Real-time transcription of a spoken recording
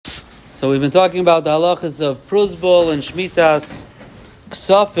So we've been talking about the halachas of Pruzbul and Shmitas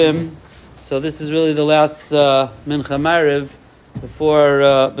Ksafim. So this is really the last Mincha Mariv before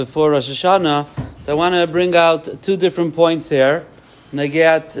Rosh Hashanah. So I want to bring out two different points here, and I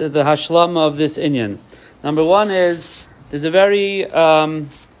get the hashlama of this inyan. Number one is there's a very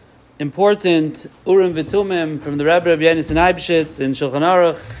important Urim V'Tumim from the Rebbe Yonasan Eibshitz in Shulchan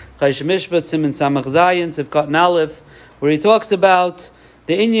Aruch, Chayshim Mishpat, Siman Samach Zayin, Sivkat Aleph, where he talks about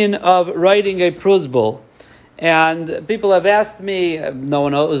the inyan of writing a pruzbul. And people have asked me, no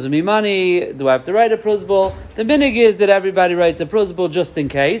one owes me money, do I have to write a pruzbul? The minig is that everybody writes a pruzbul just in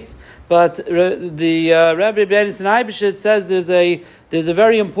case. But the Rabbi Yonasan Eibshitz says there's a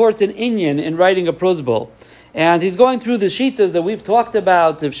very important inyan in writing a pruzbul. And he's going through the shitas that we've talked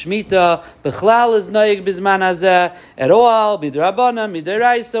about, if Shemitah, Bechlal is Noyeg Bizman Hazeh, at all, Midrabana,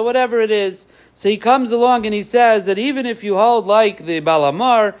 Midaraisa, whatever it is. So he comes along and he says that even if you hold like the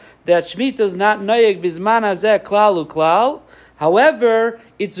Balamar, that Shemitah is not Noyeg Bizman Hazeh, Klal Uklal, however,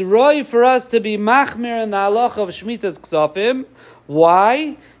 it's roy for us to be machmir in the halach of Shmitas Ksafim.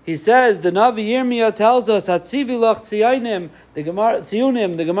 Why? He says, the Navi Yirmiyah tells us, Hatzivi loch tziyunim,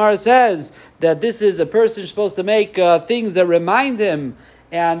 the Gemara says that this is a person supposed to make things that remind him,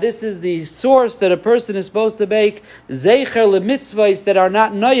 and this is the source that a person is supposed to make zeicher lemitzvahs that are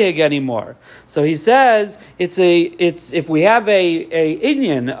not noyeg anymore. So he says it's if we have a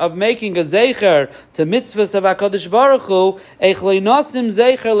inyan of making a zeicher to mitzvahs of HaKadosh Baruch Hu, eich leinosim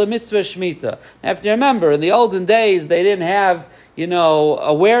zeicher lemitzvah shmita. Now, have to remember, in the olden days they didn't have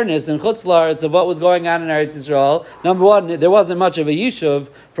awareness in Chutz La'aretz of what was going on in Eretz Yisrael. Number one, there wasn't much of a yishuv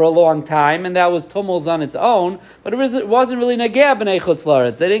for a long time, and that was tumults on its own, but it wasn't really negeh b'nei Chutz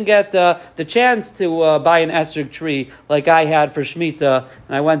La'aretz. They didn't get the chance to buy an esrog tree like I had for Shemitah,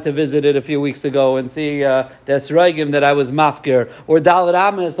 and I went to visit it a few weeks ago and see the esrogim that I was mafkir, or Dalet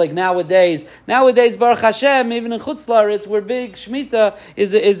Amos like nowadays. Nowadays, Baruch Hashem, even in Chutz La'aretz, where big Shemitah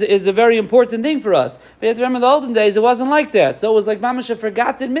is a very important thing for us. But you have to remember, in the olden days, it wasn't like that. So it was like mamash a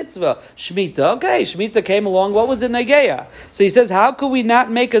forgotten mitzvah. Shemitah, okay, Shemitah came along. What was it negeya? So he says, how could we not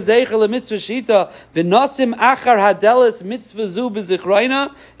make a zeicher lemitzvah shita v'nosim achar hadelis mitzvah zu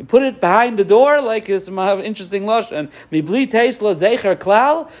b'zichroina and put it behind the door like it's an interesting lashon mibli teis la zeicher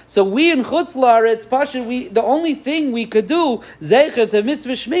klal? So we in Chutz La'aretz Pashin, the only thing we could do zeicher to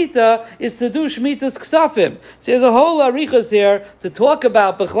mitzvah Shemitah is to do Shmitas Ksafim. So there's a whole arichas here to talk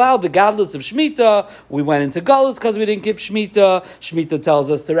about bechlal the godless of Shemitah. We went into galus because we didn't keep Shemitah. Shemitah tells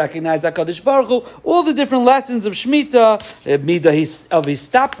us to recognize HaKadosh Baruch Hu. All the different lessons of Shemitah, midah of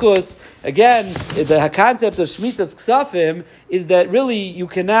Histapkus. Again, the concept of Shmitas Ksafim is that really you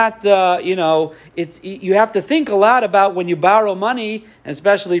cannot, you have to think a lot about when you borrow money,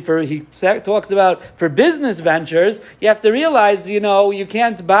 especially he talks about for business ventures, you have to realize, you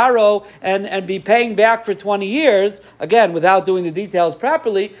can't borrow and be paying back for 20 years, again, without doing the details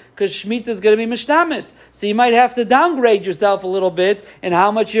properly, because Shemitah is going to be mishtamit. So you might have to downgrade yourself a little bit in how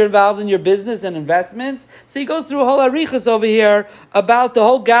much you're involved in your business and investments. So he goes through a whole arichas over here about the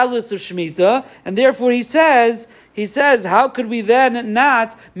whole godless of Shemitah, and therefore he says, how could we then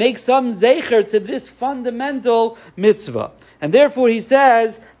not make some zeicher to this fundamental mitzvah? And therefore he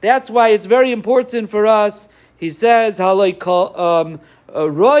says, that's why it's very important for us. He says, royal kol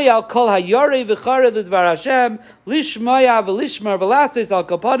hayore v'chara d'dvar Hashem lishmaya v'lishmar v'lases al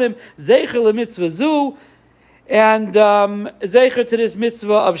kapanim zeicher lemitzvah zu, and zeicher to this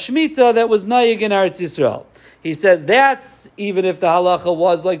mitzvah of Shemitah that was nayig in Eretz Yisrael. He says that's even if the halacha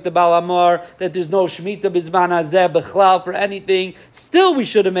was like the Balamar, that there's no Shemitah bizman hazeh bechlal for anything, still we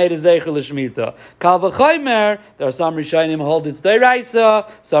should have made a zeicher l'Shemitah. Kal v'chaymer, there are some Rishonim hold it's d'oraisa,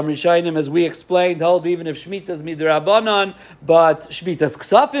 some Rishonim, as we explained, hold even if Shemitah is midrabanan, but Shmitas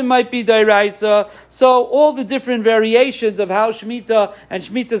Ksafim might be d'oraisa. So all the different variations of how Shemitah and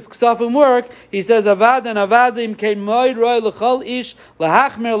Shmitas Ksafim work, he says avad and avadim kein moed roy l'chol ish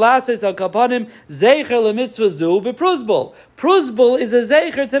lahachmer lases al kapanim zeicher l'mitzvah zu bepruzbul. Pruzbul is a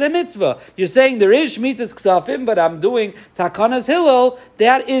zeicher to the mitzvah. You're saying there is Shmitas Ksafim, but I'm doing Takanas Hillel.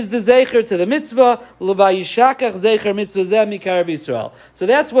 That is the zeicher to the mitzvah. L'vayishakach zeicher mitzvah zeh mikarav Yisrael. So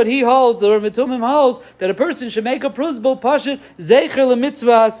that's what he holds. The Urim V'Tumim holds that a person should make a pruzbul pashut zeicher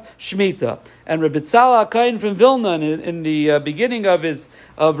l'mitzvahs Shemitah. And Rabbi Tzala HaKohen from Vilna, in the beginning of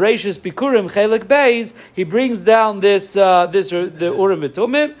Reishis Bikurim Chelik Beis, he brings down the Urim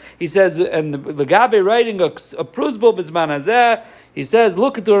V'Tumim. He says, and the Gabe writing a pruzbul b'zman hazeh, he says,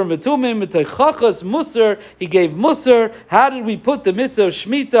 look at the Urim V'Tumim, Mitaychachas Musar, he gave Musar. How did we put the mitzvah of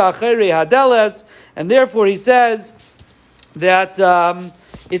Shemitah Achere Hadeles? And therefore he says that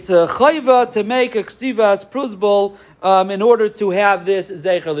it's a chayva to make a ksivas pruzbul in order to have this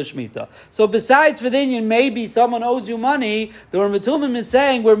zeicher l'shmita. So besides for the Indian, maybe someone owes you money, the Urim V'Tumim is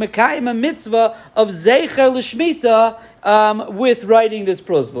saying we're mekayim a mitzvah of zeicher l'shmita with writing this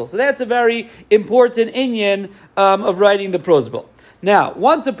pruzbul. So that's a very important Indian of writing the pruzbul. Now,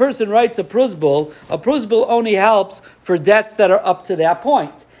 once a person writes a pruzbul only helps for debts that are up to that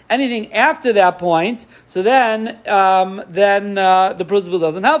point. Anything after that point, so then the pruzbul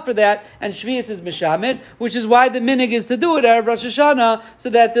doesn't help for that, and Shvius is Mishamid, which is why the minig is to do it at Rosh Hashanah, so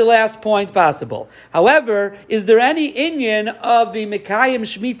that the last point possible. However, is there any inyan of the Mekayim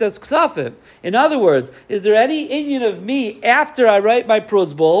Shmitas Ksafim? In other words, is there any inyan of me after I write my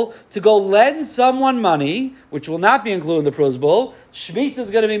pruzbul to go lend someone money, which will not be included in the pruzbul? Shemitah is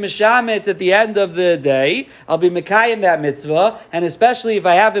going to be Mishamit at the end of the day. I'll be Mekayim that mitzvah, and especially if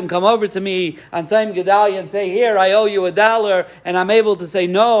I have him come over to me on Tzayim Gedalia and say, here, I owe you $1, and I'm able to say,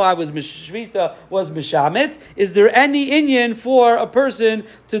 no, I was Shemitah, was Mishamit. Is there any inyan for a person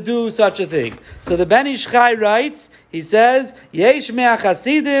to do such a thing? So the Ben Ish Chai writes, he says, Yesh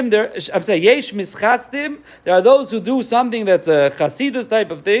me'achasidim, Yesh mischasdim, there are those who do something that's a chasidus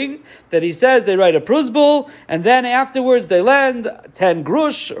type of thing, that he says they write a pruzbul, and then afterwards they lend 10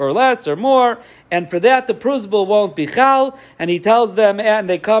 grush, or less, or more, and for that the pruzbul won't be chal, and he tells them, and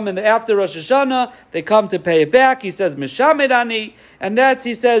they come after Rosh Hashanah, they come to pay it back. He says, Mishamid ani, and that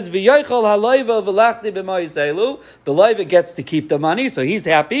he says, V'yoichol haloiva v'lachti b'moiselu, the loiva gets to keep the money, so he's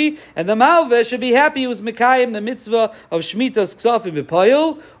happy, and the malveh should be happy. He was mekayim the mitzvah of shmitas ksafim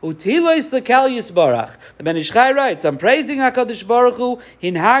b'poyel, utilois lekal yisbarach. The Ben Ish Chai writes, I'm praising HaKadosh Baruch Hu,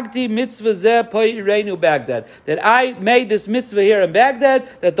 hinhagti mitzvah zeh poireinu Baghdad, that I made this mitzvah here in Baghdad,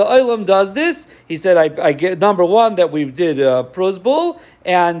 that the olam does this. He said, I get number one, that we did pruzbul,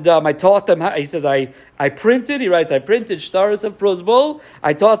 and I taught them how, he says, I printed shtaros of pruzbul.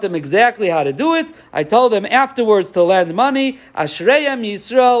 I taught them exactly how to do it. I told them afterwards to lend money. Ashreyam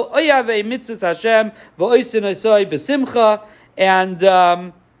Yisrael, oyavei mitzvahs Hashem, v'oisin osoi b'simcha.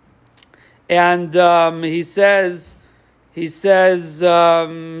 And he says, he says,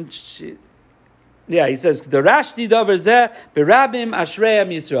 the Rashti davar zeh berabim ashreyam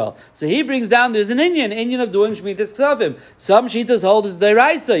Yisrael. So he brings down, there's an Indian of doing Shemitahs Ksavim. Some Shitas hold as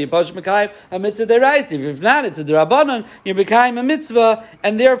deraisa. You pash mekayim a mitzvah deraisa. If not, it's a derabanan. You're mekayim a mitzvah,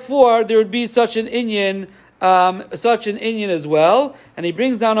 and therefore there would be such an Indian as well. And he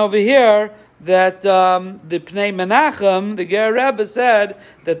brings down over here that the Pnei Menachem, the Ger Rebbe, said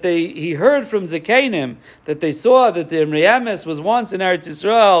that he heard from Zekanim that they saw that the Mriyamis was once in Eretz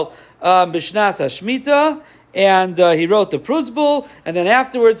Yisrael Bishnas Hashmita, and he wrote the pruzbul, and then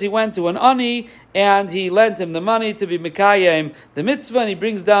afterwards he went to an ani and he lent him the money to be Mekayim the mitzvah, and he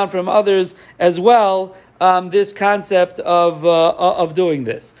brings down from others as well this concept of doing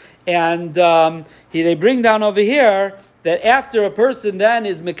this. And they bring down over here that after a person then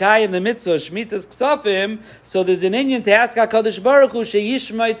is Mekayim the mitzvah, Shmitas Ksafim, so there's an inyan to ask HaKadosh Baruch Hu,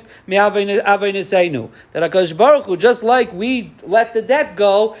 Sheyishmait me'aveineseinu. That HaKadosh Baruch Hu, just like we let the debt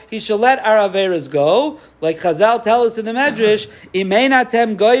go, He shall let our averas go. Like Chazal tell us in the Medrash,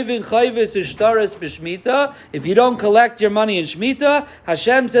 Imeinatem goyvin chayvis ishtaris b'shmita. If you don't collect your money in Shmita,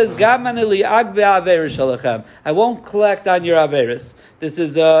 Hashem says, Gaman li'ag be'averas shalachem. I won't collect on your averas. This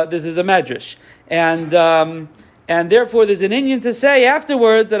is a Medrash. And therefore, there's an inyan to say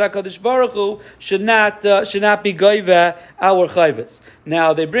afterwards that HaKadosh Baruch Hu should not be goyve our chayvus.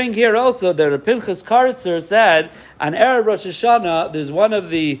 Now, they bring here also that Pinchas Karitzer said on Erev Rosh Hashanah, there's one of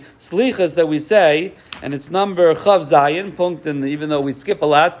the slichas that we say, and it's number Chav Zayin, punkt, and even though we skip a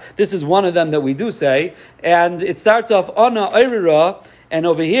lot, this is one of them that we do say, and it starts off Ana Eirira, and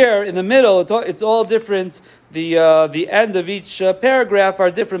over here in the middle, it's all different. The end of each paragraph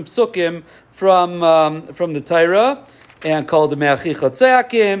are different psukim from the Torah, and called the Me'achicha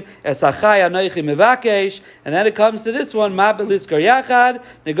Tzeakim, Esachai Anoichi Mevakesh, and then it comes to this one, Ma Beliskar Yachad,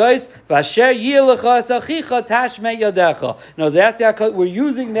 Negois, Vasher Yilecha Esachicha Tashme Yadecha. Now, we're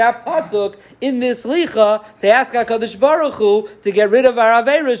using that pasuk in this licha to ask HaKadosh Baruch Hu to get rid of our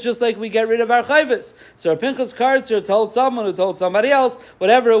averos, just like we get rid of our chayvus. So Pinchas Karitzer told someone who told somebody else,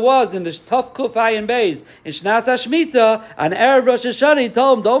 whatever it was, in the Tov Kuf Ayin Beis, in Shnas HaShmita, on Erev Rosh Hashanah, he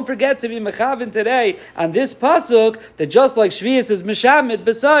told him, don't forget to be mechavin today on this pasuk, that just like Shvius is Mishamid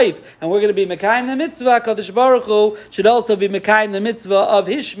B'Saif, and we're going to be Mekayim the mitzvah, HaKadosh Baruch Hu should also be Mekayim the mitzvah of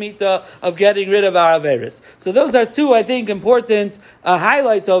his Shmita, of getting rid of our averos. So those are two, I think, important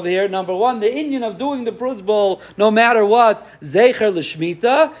highlights over here. Number one, the inyan of doing the pruzbul, no matter what, Zeicher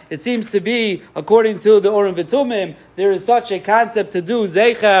L'Shmita. It seems to be, according to the Urim V'Tumim, there is such a concept to do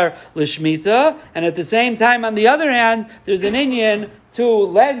Zeicher L'Shmita, and at the same time, on the other hand, there's an inyan to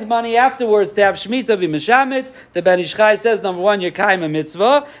lend money afterwards to have Shemitah be Mishamit. The Ben Ish Chai says, number one, you're Kaim a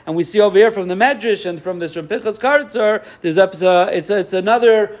mitzvah, and we see over here from the Medrash and from this from Pinchas Karitzer, it's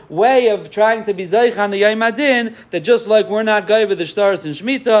another way of trying to be Zeich on the Yom Adin, that just like we're not Gaiva the Shtaris and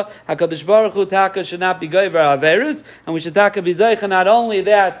Shemitah, HaKadosh Baruch Hu Taka should not be Gaiva our Averus, and we should Taka be Zeich, not only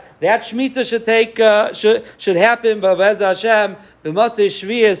that Shemitah should happen, but Bez Hashem, B'motzei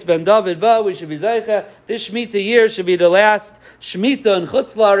Shvius Ben David Ba, we should be Zeicha. This Shemitah year should be the last Shemitah in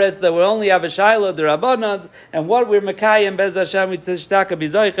Chutz La'aretz that will only have a Shaila, the Rabbanans, and what we're Mekayim Bez Hashem, we Tishtaka be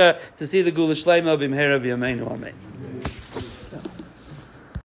Zeicha to see the Gula Shleima B'mhera B'yameinu Amen.